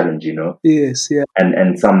huge challenge, Yes, yeah.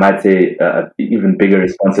 And some might say even bigger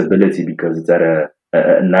responsibility because it's at a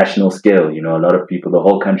national scale. A lot of people, the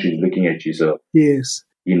whole country is looking at you. So yes.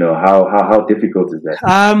 How difficult is that?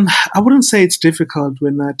 I wouldn't say it's difficult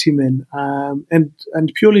when Timen,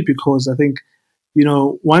 and purely because I think,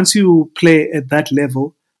 once you play at that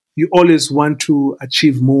level, you always want to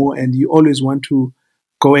achieve more and you always want to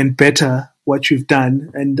go and better what you've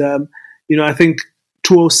done. And, I think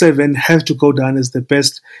 2007 has to go down as the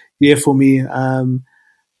best year for me. And,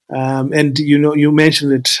 you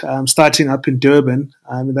mentioned it, starting up in Durban,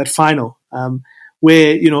 in that final,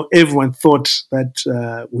 where, everyone thought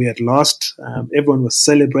that we had lost. Everyone was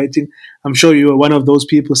celebrating. I'm sure you were one of those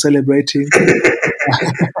people celebrating.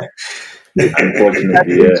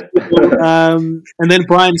 Unfortunately, yeah. And then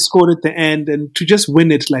Brian scored at the end, and to just win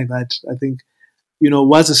it like that, I think,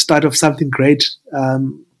 was a start of something great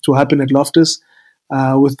to happen at Loftus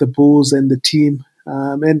with the Bulls and the team.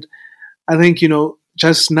 And I think,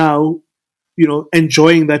 just now,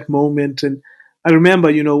 enjoying that moment. And I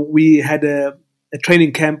remember, we had a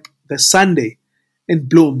training camp the Sunday in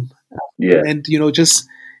Bloem. Yeah. And, just,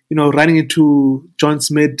 running into John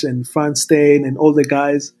Smith and Frans Steyn and all the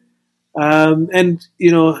guys. And,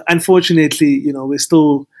 unfortunately, we're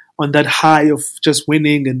still on that high of just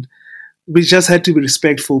winning, and we just had to be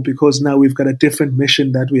respectful because now we've got a different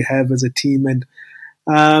mission that we have as a team. And,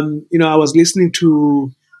 I was listening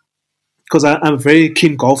to, because I'm a very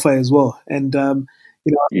keen golfer as well. And,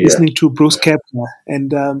 listening to Bruce Kepler,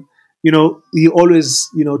 and, he always,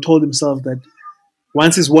 told himself that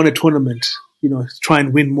once he's won a tournament, try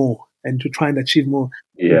and win more and to try and achieve more,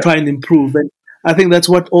 and try and improve. And I think that's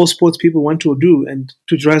what all sports people want to do, and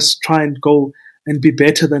to just try and go and be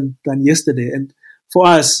better than yesterday. And for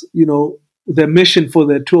us, the mission for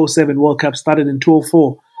the 2007 World Cup started in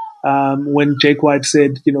 2004 when Jake White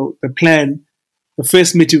said, the plan, the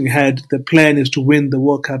first meeting we had, the plan is to win the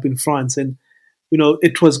World Cup in France. And,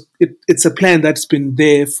 it's a plan that's been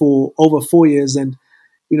there for over 4 years. And,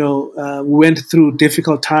 we went through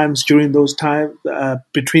difficult times during those times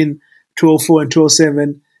between 2004 and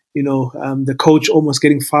 2007. The coach almost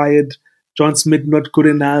getting fired, John Smith not good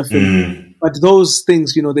enough. But those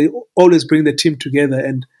things, they always bring the team together.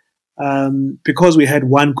 And because we had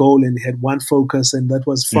one goal and had one focus, and that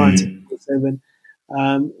was France in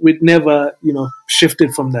 2007, we'd never,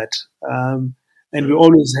 shifted from that. And we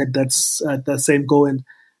always had that same goal. And,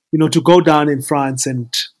 to go down in France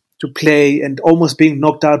and to play and almost being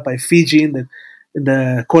knocked out by Fiji in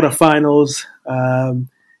the quarterfinals,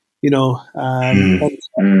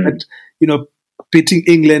 beating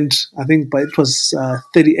England, I think, but it was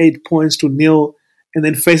 38 points to 0, and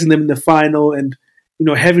then facing them in the final, and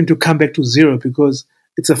having to come back to 0 because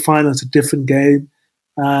it's a final, it's a different game,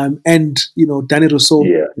 and Danny Rousseau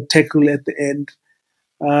tackle at the end,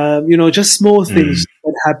 just small things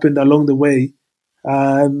that happened along the way,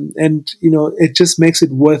 and it just makes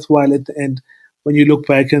it worthwhile at the end when you look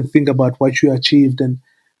back and think about what you achieved. And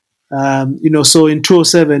so in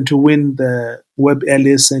 2007 to win the Webb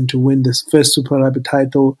Ellis and to win the first Super Rugby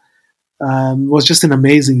title was just an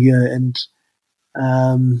amazing year, and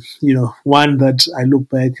one that I look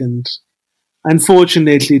back and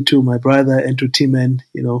unfortunately to my brother and to T-Man,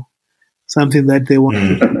 something that they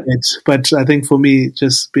wanted to forget. But I think for me,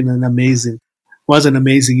 just been an amazing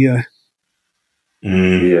year.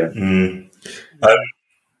 And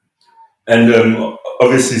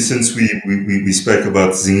obviously, since we spoke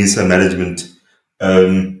about Zingisa management,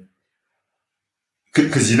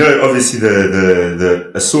 because obviously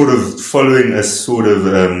the sort of following a sort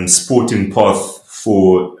of sporting path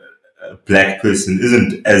for a black person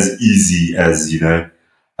isn't as easy as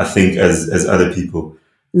I think as other people,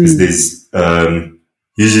 because there's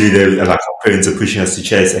usually like our parents are pushing us to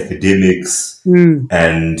chase academics and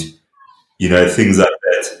things like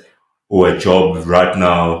that, or a job right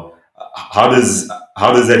now. How does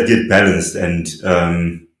that get balanced? And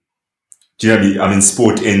do you know what I mean? I mean,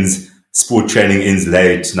 sport training ends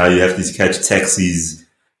late. Now you have to catch taxis.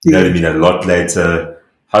 You know what I mean? A lot later.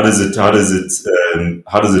 How does it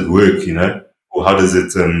work? Or how does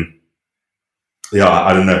it?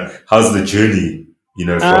 I don't know. How's the journey?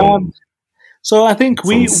 So I think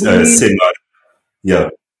we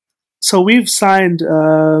So we've signed.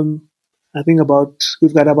 I think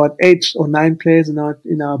we've got about 8 or 9 players in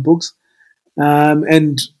our books,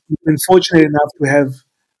 and we've been fortunate enough to have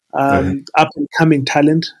up and coming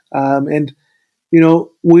talent, and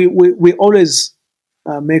we always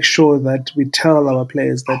make sure that we tell our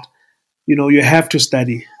players that you have to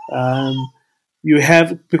study,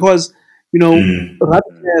 because rugby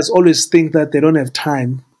players always think that they don't have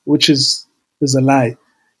time, which is a lie.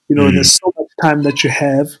 There's so much time that you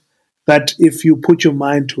have, that if you put your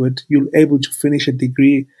mind to it, you'll be able to finish a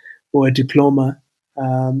degree or a diploma.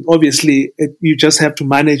 Obviously, you just have to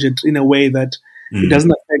manage it in a way that it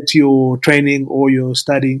doesn't affect your training or your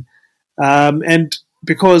studying. And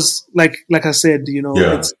because, like I said,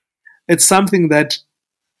 it's something that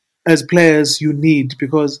as players you need,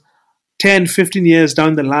 because 10, 15 years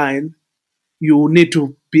down the line, you need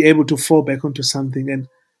to be able to fall back onto something. And,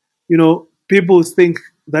 people think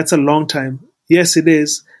that's a long time. Yes, it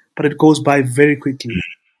is. But it goes by very quickly.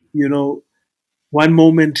 One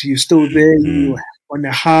moment you're still there, you're on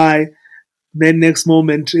a high. Then next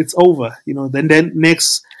moment it's over. Then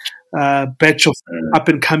next batch of up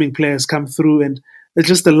and coming players come through, and it's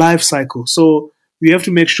just a life cycle. So you have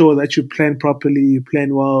to make sure that you plan properly, you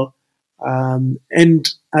plan well, and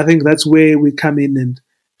I think that's where we come in and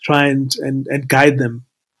try and guide them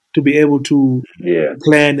to be able to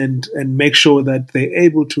plan and make sure that they're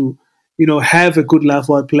able to have a good life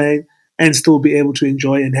while playing and still be able to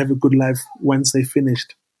enjoy and have a good life once they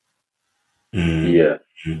finished. Yeah.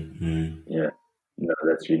 No,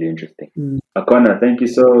 that's really interesting. Akona, thank you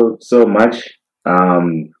so much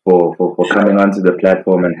for coming onto the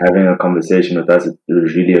platform and having a conversation with us. It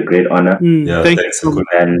was really a great honor. Thanks.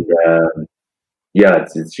 And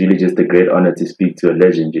it's really just a great honor to speak to a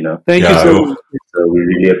legend, Thank you so much. So we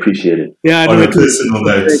really appreciate it. Yeah,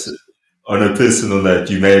 on a personal note,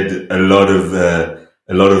 you made a lot of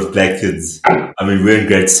black kids. I mean, we were in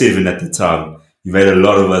grade 7 at the time. You made a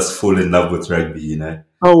lot of us fall in love with rugby,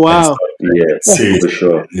 Oh, wow. For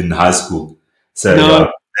sure. In high school.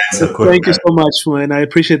 So, thank you so much, man. I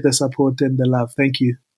appreciate the support and the love. Thank you.